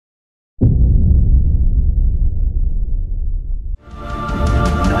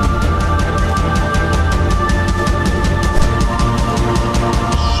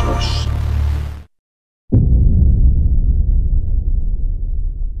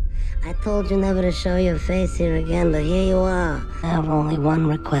I told you never to show your face here again, but here you are. I have only one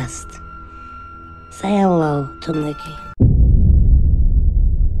request. Say hello to Nikki.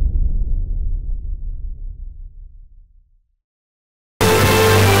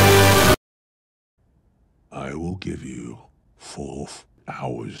 I will give you 4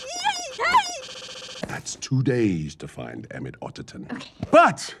 hours. That's 2 days to find Emmett Otterton. Okay.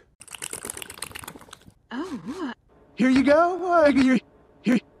 But Oh. here you go. Here.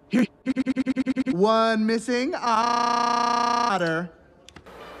 One missing otter.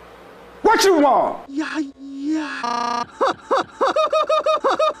 What you want? Yeah.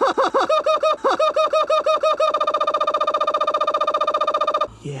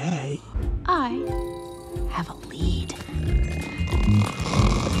 Yay. I have a lead.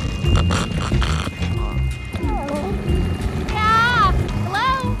 Yeah!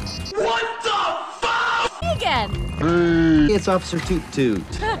 Hello? What the fuck? Me again. It's Officer Toot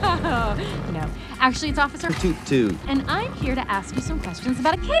Toot. No, actually it's Officer Toot Toot. and I'm here to ask you some questions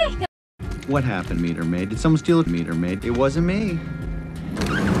about a cake. What happened, meter maid? Did someone steal a meter maid? It wasn't me.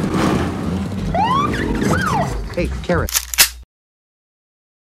 Hey, carrot.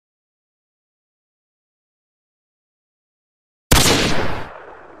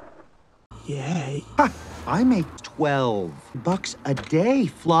 Yay. Ha! I make $12 a day.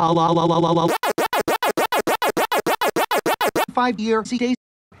 Fla la la la la la. 5 years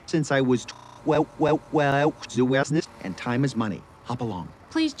since I was 12, and time is money. Hop along.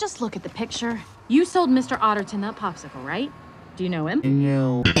 Please just look at the picture. You sold Mr. Otterton that popsicle, right? Do you know him?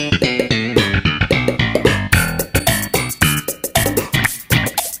 No.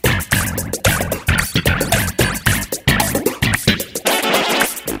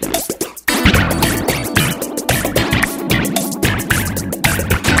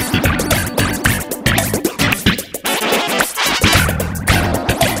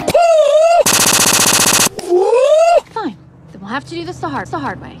 Fine. Then we'll have to do this the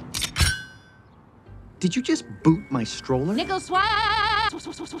hard way. Did you just boot my stroller? Nickel Swag!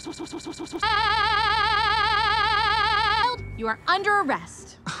 You are under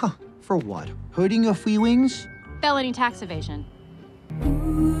arrest. Huh, for what? Hurting your free wings? Felony tax evasion.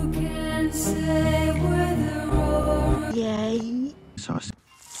 Yay. Sauce.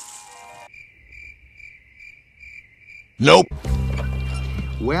 Nope.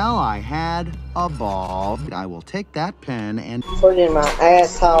 Well, I had a ball. I will take that pen and... Put it in my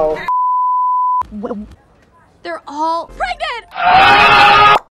asshole. They're all pregnant!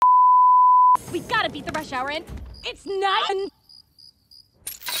 We gotta beat the rush hour in. It's 9.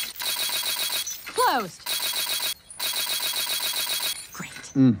 Closed.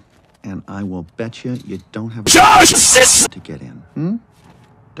 Great. And I will bet you don't have Josh! to get in.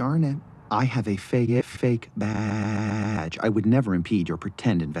 Darn it. I have a fake badge. I would never impede your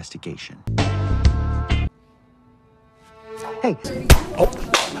pretend investigation. Hey.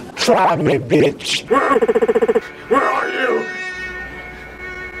 Try me, bitch. Where are you?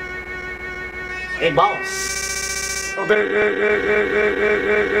 Hey, boss.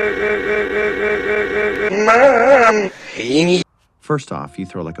 Man. First off, you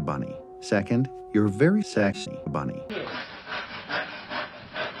throw like a bunny. Second, you're very sexy, bunny.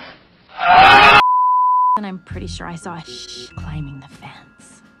 And I'm pretty sure I saw a climbing the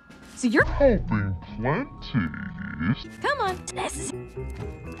fence. So you're Hoping plenty. Come on. This is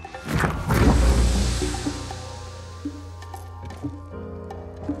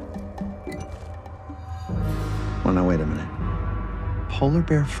Well, now, wait a minute. Polar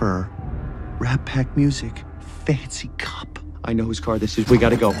bear fur, Rat Pack music, fancy cup. I know whose car this is. We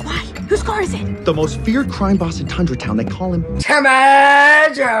gotta go. Why? Whose car is it? The most feared crime boss in Tundra Town. They call him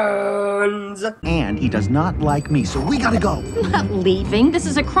Timmy Jones. and he does not like me, so we gotta go. I'm not leaving. This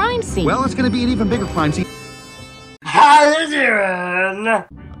is a crime scene. Well, it's gonna be an even bigger crime scene. How you doing?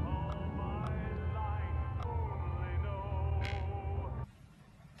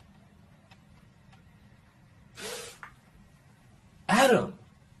 Adam.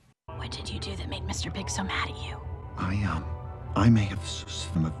 What did you do that made Mr. Big so mad at you? I may have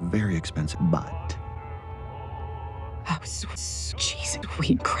some very expensive, but Oh, cheese and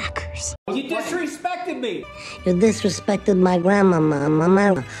wheat crackers. You disrespected me. You disrespected my grandmama,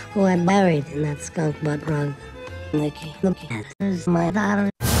 Mama, who I buried in that skunk butt rug. Nikki, look at it. There's my daughter.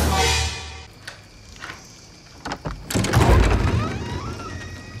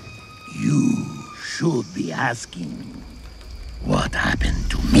 You should be asking what happened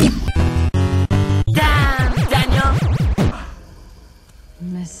to me. Damn, Daniel!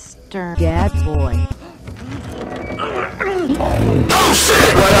 Mr. Dad boy. Oh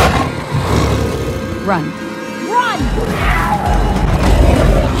shit! What up? Run. Run!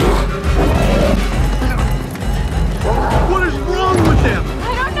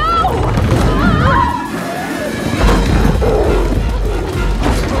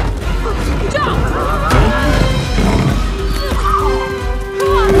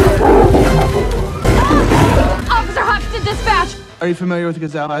 Are you familiar with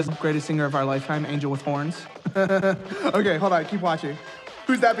Gazelle, the greatest singer of our lifetime, Angel with Horns? Okay, hold on, keep watching.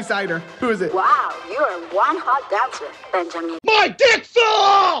 Who's that beside her? Who is it? Wow, you're one hot dancer, Benjamin. My dick fell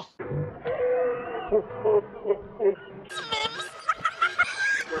off!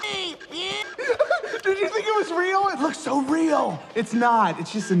 Did you think it was real? It looks so real. It's not.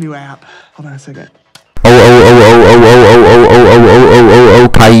 It's just a new app. Hold on a second.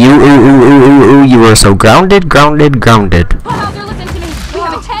 Caillou, you are so grounded. Bullhauser, listen to me. We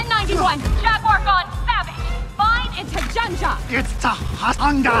have a 1091. Jaguar gone savage. Fine into Junja. It's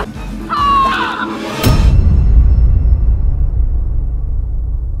Tahanga. Ah!